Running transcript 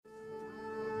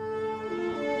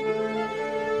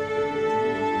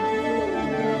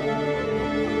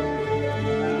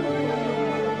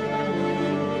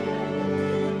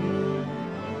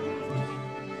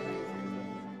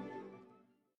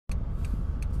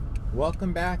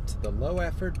Welcome back to the Low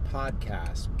Effort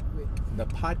Podcast, the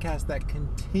podcast that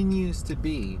continues to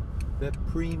be the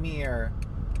premier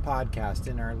podcast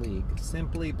in our league,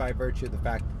 simply by virtue of the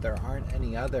fact that there aren't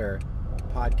any other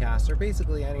podcasts or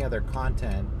basically any other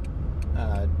content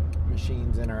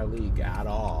machines in our league at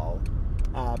all.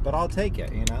 But I'll take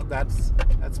it,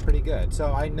 that's pretty good.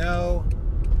 So I know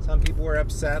some people were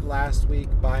upset last week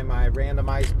by my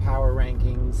randomized power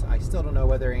rankings. I still don't know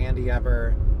whether Andy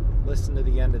ever listened to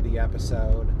the end of the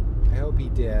episode. I hope he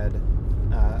did.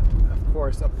 Of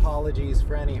course, apologies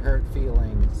for any hurt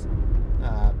feelings,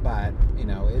 but it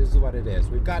is what it is.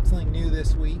 We've got something new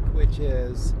this week, which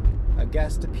is a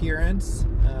guest appearance.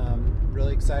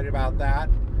 Really excited about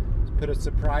that. Put a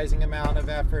surprising amount of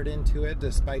effort into it,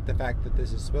 despite the fact that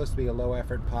this is supposed to be a low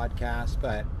effort podcast,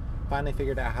 but finally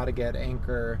figured out how to get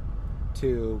Anchor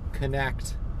to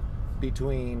connect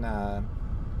between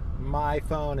my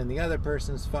phone and the other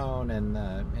person's phone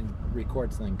and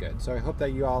record something good. So I hope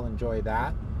that you all enjoy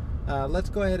that. Let's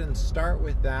go ahead and start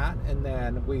with that, and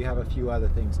then we have a few other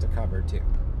things to cover too.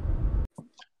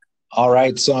 All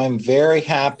right, so I'm very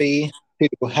happy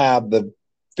to have the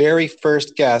very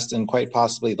first guest and quite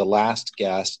possibly the last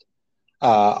guest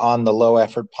on the Low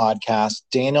Effort Podcast.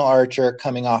 Daniel Archer,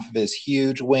 coming off of his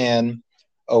huge win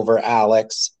over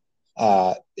Alex,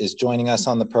 is joining us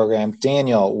on the program.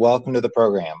 Daniel, welcome to the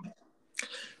program.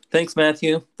 Thanks,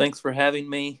 Matthew. Thanks for having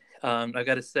me. I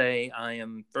got to say, I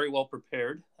am very well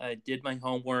prepared. I did my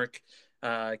homework,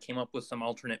 came up with some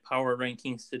alternate power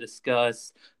rankings to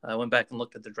discuss. I went back and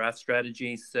looked at the draft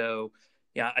strategy. So,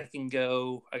 yeah, I can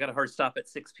go. I got a hard stop at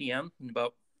 6 p.m. in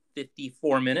about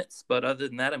 54 minutes. But other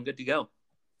than that, I'm good to go.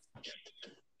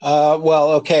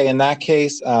 Well, okay. In that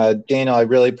case, Daniel, I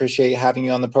really appreciate having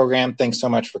you on the program. Thanks so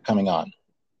much for coming on.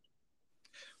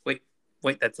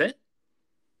 Wait, that's it?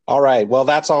 All right. Well,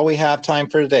 that's all we have time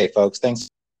for today, folks. Thanks.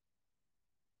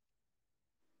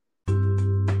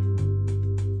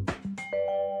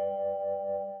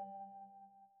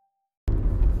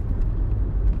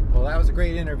 Well, that was a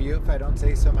great interview, if I don't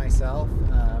say so myself.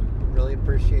 Really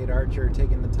appreciate Archer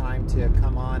taking the time to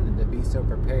come on and to be so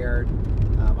prepared.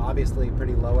 Obviously,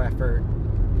 pretty low effort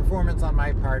performance on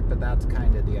my part, but that's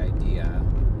kind of the idea.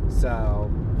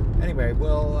 So, anyway,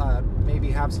 we'll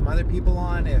maybe have some other people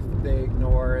on if they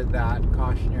ignore that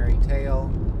cautionary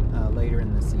tale later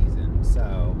in the season.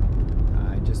 So,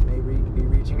 I just may be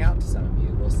reaching out to some of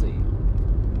you. We'll see.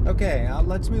 Okay,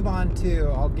 let's move on to,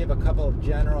 I'll give a couple of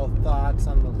general thoughts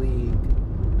on the league.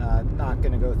 Not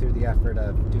going to go through the effort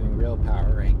of doing real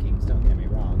power rankings, don't get me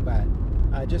wrong,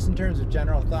 but just in terms of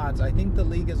general thoughts, I think the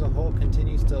league as a whole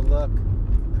continues to look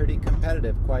pretty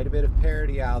competitive. Quite a bit of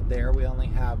parity out there. We only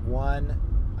have one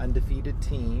undefeated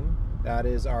team, that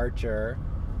is Archer,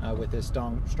 with his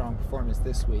strong performance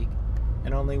this week,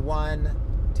 and only one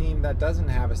team that doesn't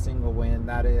have a single win,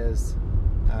 that is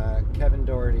Kevin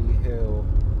Doherty, who,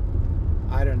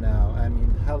 I don't know, I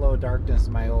mean, hello darkness,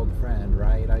 my old friend,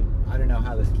 right? I don't know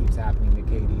how this keeps happening to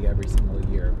KD every single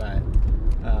year, but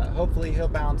hopefully he'll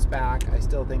bounce back. I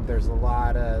still think there's a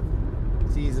lot of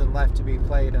season left to be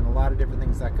played and a lot of different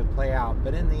things that could play out,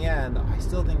 but in the end, I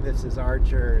still think this is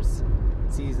Archer's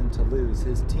season to lose.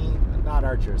 His team, not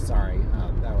Archer's, sorry,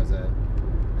 that was a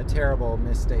terrible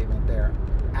misstatement there.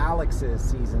 Alex's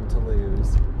season to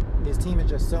lose. His team is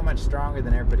just so much stronger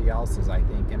than everybody else's, I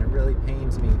think, and it really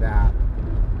pains me that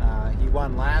he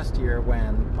won last year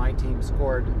when my team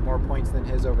scored more points than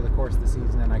his over the course of the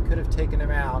season, and I could have taken him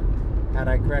out had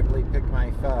I correctly picked my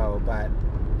foe, but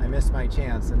I missed my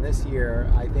chance. And this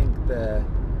year, I think the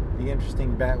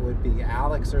interesting bet would be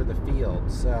Alex or the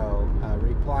field. So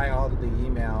reply all to the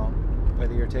email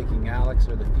whether you're taking Alex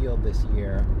or the field this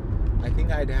year. I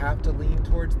think I'd have to lean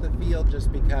towards the field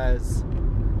just because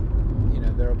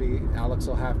Alex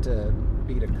will have to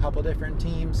beat a couple different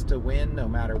teams to win no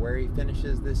matter where he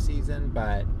finishes this season,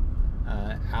 but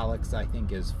Alex, I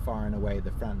think, is far and away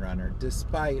the front runner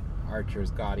despite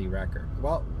Archer's gaudy record.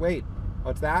 Well, wait,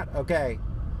 what's that? Okay,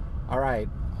 all right,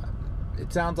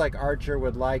 it sounds like Archer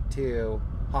would like to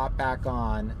hop back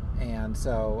on, and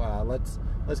so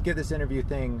let's give this interview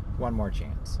thing one more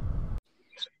chance.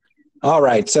 All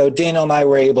right, so Daniel and I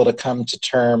were able to come to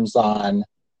terms on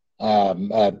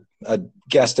a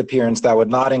guest appearance that would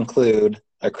not include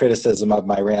a criticism of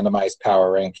my randomized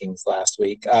power rankings last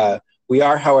week. We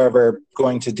are, however,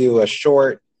 going to do a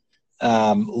short,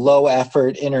 low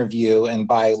effort interview. And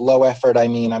by low effort, I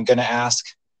mean I'm going to ask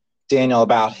Daniel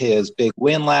about his big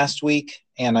win last week.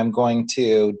 And I'm going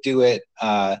to do it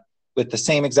with the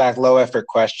same exact low effort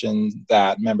questions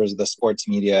that members of the sports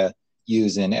media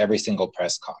use in every single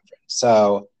press conference.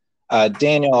 So,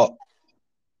 Daniel,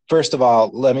 first of all,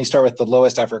 let me start with the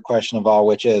lowest effort question of all,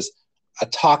 which is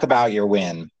talk about your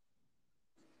win.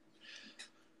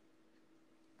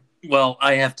 Well,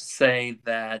 I have to say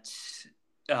that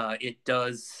it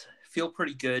does feel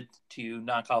pretty good to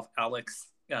knock off Alex.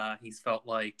 He's felt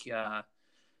like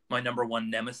my number one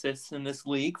nemesis in this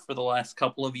league for the last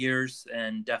couple of years,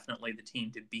 and definitely the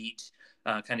team to beat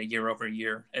kind of year over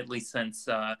year, at least since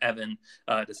Evan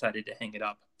decided to hang it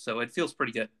up. So it feels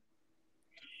pretty good.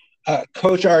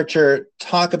 Coach Archer,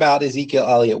 talk about Ezekiel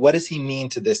Elliott. What does he mean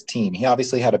to this team? He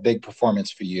obviously had a big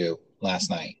performance for you last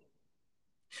night.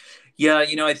 Yeah,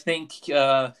 I think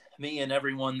me and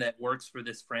everyone that works for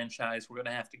this franchise, we're going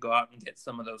to have to go out and get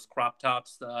some of those crop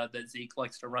tops that Zeke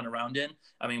likes to run around in.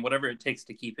 I mean, whatever it takes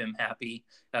to keep him happy.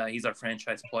 He's our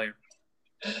franchise player.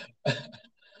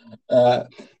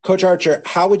 Coach Archer,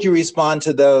 how would you respond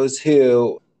to those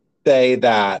who say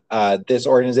that this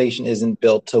organization isn't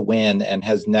built to win and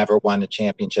has never won a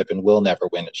championship and will never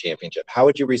win a championship? How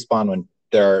would you respond when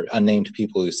there are unnamed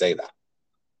people who say that?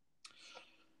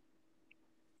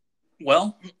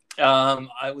 Well,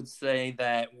 I would say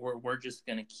that we're just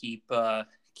going to keep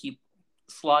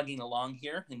slogging along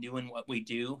here and doing what we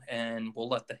do, and we'll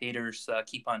let the haters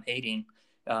keep on hating.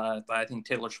 But I think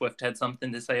Taylor Swift had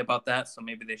something to say about that, so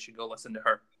maybe they should go listen to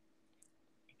her.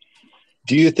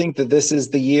 Do you think that this is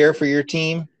the year for your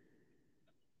team?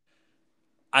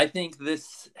 I think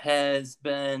this has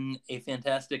been a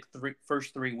fantastic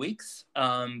first 3 weeks,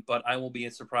 but I will be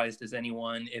as surprised as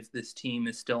anyone if this team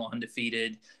is still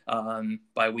undefeated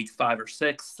by week 5 or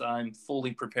 6. I'm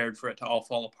fully prepared for it to all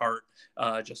fall apart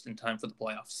just in time for the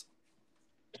playoffs.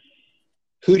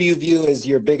 Who do you view as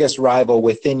your biggest rival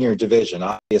within your division?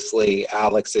 Obviously,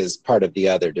 Alex is part of the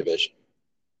other division.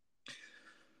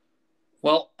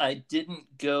 Well, I didn't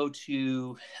go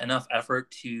to enough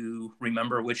effort to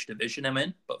remember which division I'm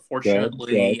in, but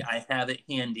fortunately, good. I have it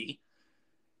handy.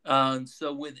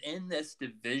 So within this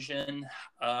division,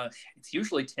 it's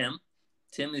usually Tim.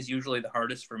 Tim is usually the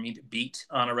hardest for me to beat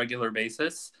on a regular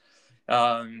basis.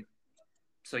 So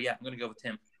yeah, I'm going to go with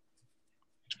Tim.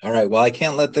 All right. Well, I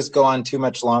can't let this go on too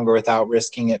much longer without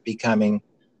risking it becoming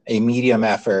a medium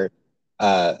effort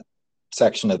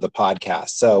section of the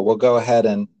podcast. So we'll go ahead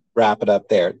and wrap it up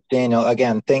there. Daniel,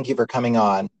 again, thank you for coming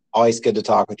on. Always good to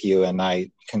talk with you, and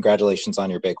congratulations on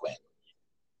your big win.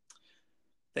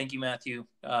 Thank you, Matthew.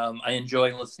 I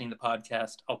enjoy listening to the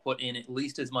podcast. I'll put in at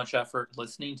least as much effort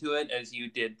listening to it as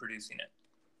you did producing it.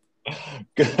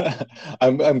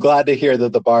 I'm glad to hear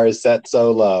that the bar is set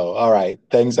so low. All right.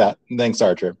 Thanks,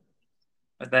 Archer.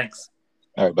 Thanks.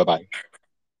 All right. Bye-bye.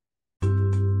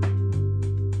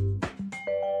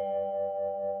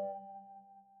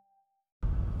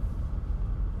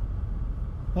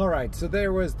 All right, so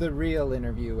there was the real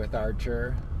interview with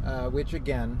Archer, which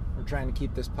again, we're trying to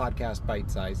keep this podcast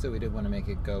bite-sized, so we didn't want to make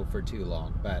it go for too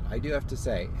long. But I do have to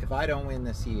say, if I don't win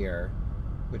this year,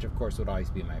 which of course would always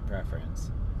be my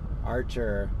preference,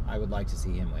 Archer, I would like to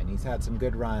see him win. He's had some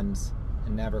good runs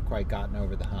and never quite gotten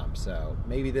over the hump, so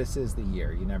maybe this is the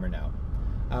year. You never know.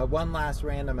 One last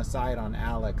random aside on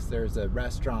Alex. There's a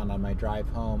restaurant on my drive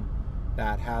home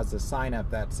that has a sign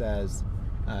up that says,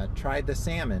 tried the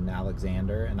salmon,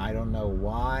 Alexander, and I don't know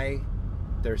why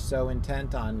they're so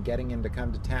intent on getting him to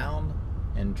come to town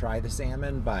and try the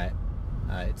salmon, but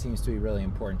it seems to be really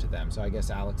important to them. So I guess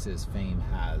Alex's fame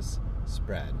has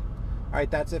spread. All right,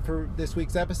 that's it for this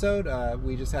week's episode.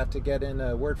 We just have to get in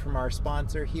a word from our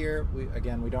sponsor here. We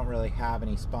don't really have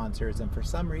any sponsors, and for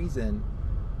some reason,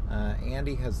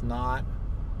 Andy has not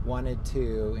wanted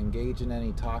to engage in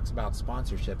any talks about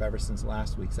sponsorship ever since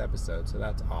last week's episode, so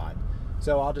that's odd.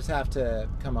 So I'll just have to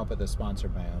come up with a sponsor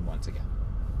of my own once again.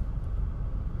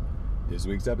 This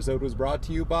week's episode was brought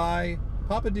to you by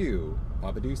Papadu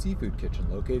Seafood Kitchen,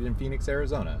 located in Phoenix,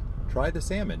 Arizona. Try the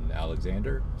salmon,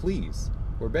 Alexander. Please,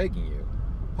 we're begging you.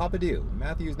 Papadu.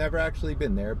 Matthew's never actually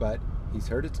been there, but he's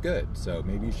heard it's good, so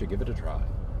maybe you should give it a try.